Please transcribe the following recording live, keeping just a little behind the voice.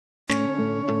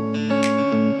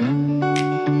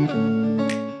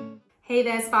Hey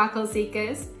there, Sparkle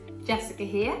Seekers! Jessica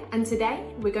here, and today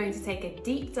we're going to take a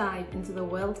deep dive into the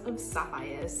world of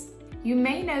sapphires. You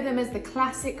may know them as the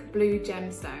classic blue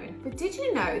gemstone, but did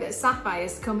you know that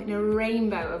sapphires come in a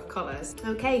rainbow of colours?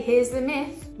 Okay, here's the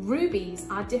myth. Rubies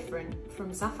are different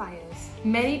from sapphires.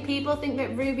 Many people think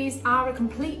that rubies are a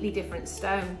completely different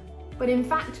stone, but in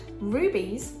fact,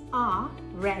 rubies are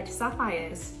red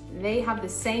sapphires. They have the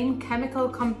same chemical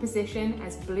composition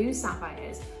as blue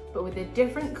sapphires, but with a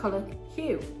different colour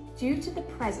hue due to the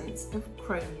presence of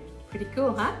chromium. Pretty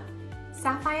cool, huh?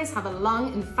 Sapphires have a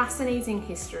long and fascinating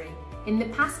history. In the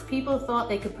past, people thought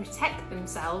they could protect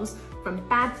themselves from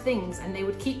bad things and they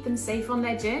would keep them safe on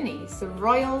their journeys. The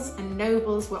royals and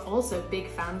nobles were also big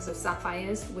fans of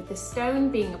sapphires, with the stone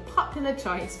being a popular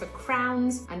choice for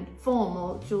crowns and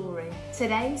formal jewellery.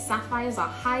 Today, sapphires are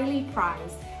highly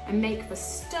prized and make for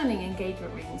stunning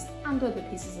engagement rings and other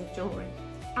pieces of jewellery.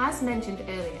 As mentioned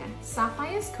earlier,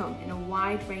 sapphires come in a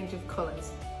wide range of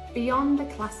colours beyond the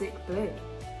classic blue.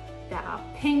 There are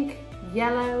pink,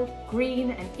 yellow,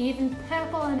 green, and even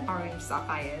purple and orange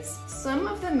sapphires. Some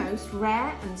of the most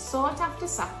rare and sought after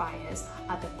sapphires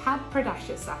are the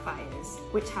Padpradasha sapphires,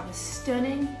 which have a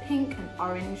stunning pink and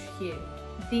orange hue.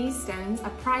 These stones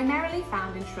are primarily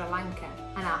found in Sri Lanka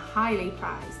and are highly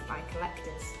prized by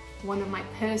collectors. One of my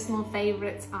personal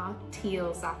favourites are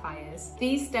teal sapphires.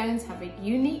 These stones have a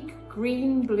unique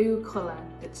green-blue colour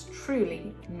that's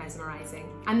truly mesmerising.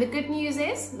 And the good news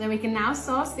is that we can now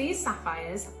source these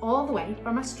sapphires all the way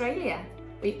from Australia.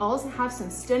 We also have some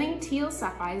stunning teal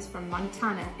sapphires from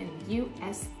Montana in the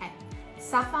USA.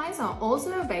 Sapphires are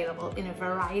also available in a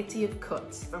variety of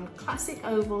cuts, from classic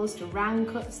ovals to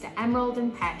round cuts to emerald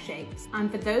and pear shapes.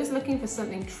 And for those looking for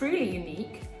something truly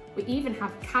unique, we even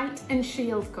have kite and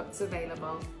shield cuts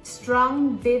available.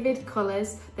 Strong, vivid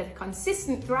colours that are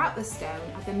consistent throughout the stone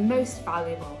are the most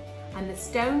valuable, and the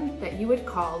stone that you would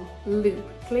call loop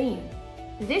clean.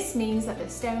 This means that the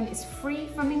stone is free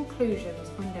from inclusions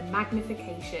under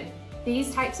magnification.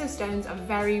 These types of stones are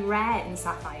very rare in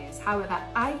sapphires, however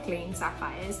eye-clean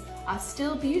sapphires are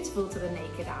still beautiful to the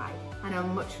naked eye and are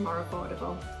much more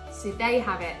affordable. So there you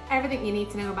have it, everything you need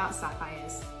to know about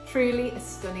sapphires. Truly a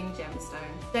stunning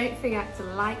gemstone. Don't forget to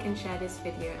like and share this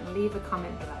video and leave a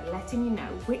comment below letting you know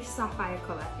which sapphire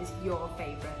colour is your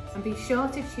favourite. And be sure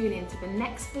to tune in to the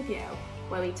next video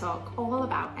where we talk all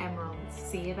about emeralds.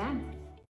 See you then.